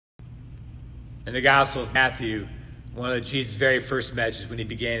In the Gospel of Matthew, one of Jesus' very first messages when he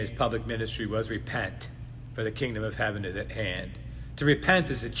began his public ministry was repent, for the kingdom of heaven is at hand. To repent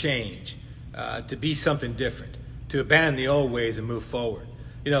is a change, to be something different, to abandon the old ways and move forward.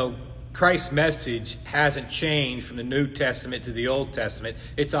 You know, Christ's message hasn't changed from the New Testament to the Old Testament.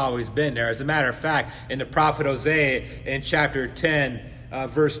 It's always been there. As a matter of fact, in the prophet Hosea, in chapter 10,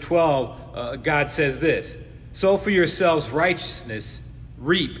 verse 12, God says this: "Sow for yourselves righteousness,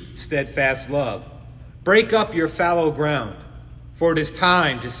 reap steadfast love. Break up your fallow ground, for it is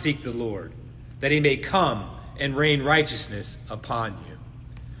time to seek the Lord, that he may come and rain righteousness upon you."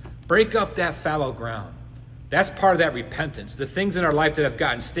 Break up that fallow ground. That's part of that repentance. The things in our life that have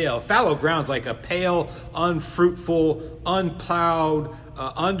gotten stale. Fallow ground's like a pale, unfruitful, unplowed,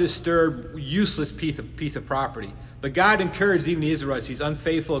 undisturbed, useless piece of property. But God encouraged even the Israelites, these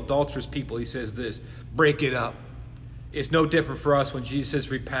unfaithful, adulterous people. He says this: break it up. It's no different for us when Jesus says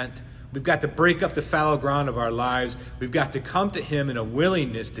repent. We've got to break up the fallow ground of our lives. We've got to come to him in a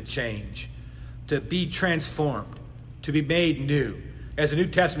willingness to change, to be transformed, to be made new. As the New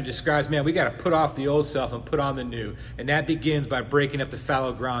Testament describes, man, we got to put off the old self and put on the new. And that begins by breaking up the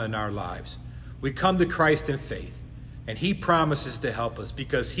fallow ground in our lives. We come to Christ in faith, and he promises to help us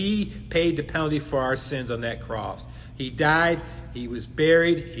because he paid the penalty for our sins on that cross. He died, he was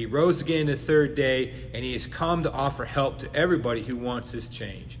buried, he rose again the third day, and he has come to offer help to everybody who wants this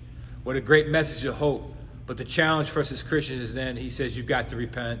change. What a great message of hope. But the challenge for us as Christians is then, he says, you've got to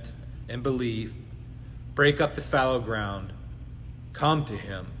repent and believe, break up the fallow ground, come to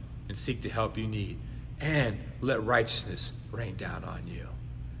him and seek the help you need, and let righteousness rain down on you.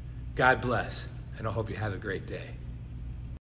 God bless, and I hope you have a great day.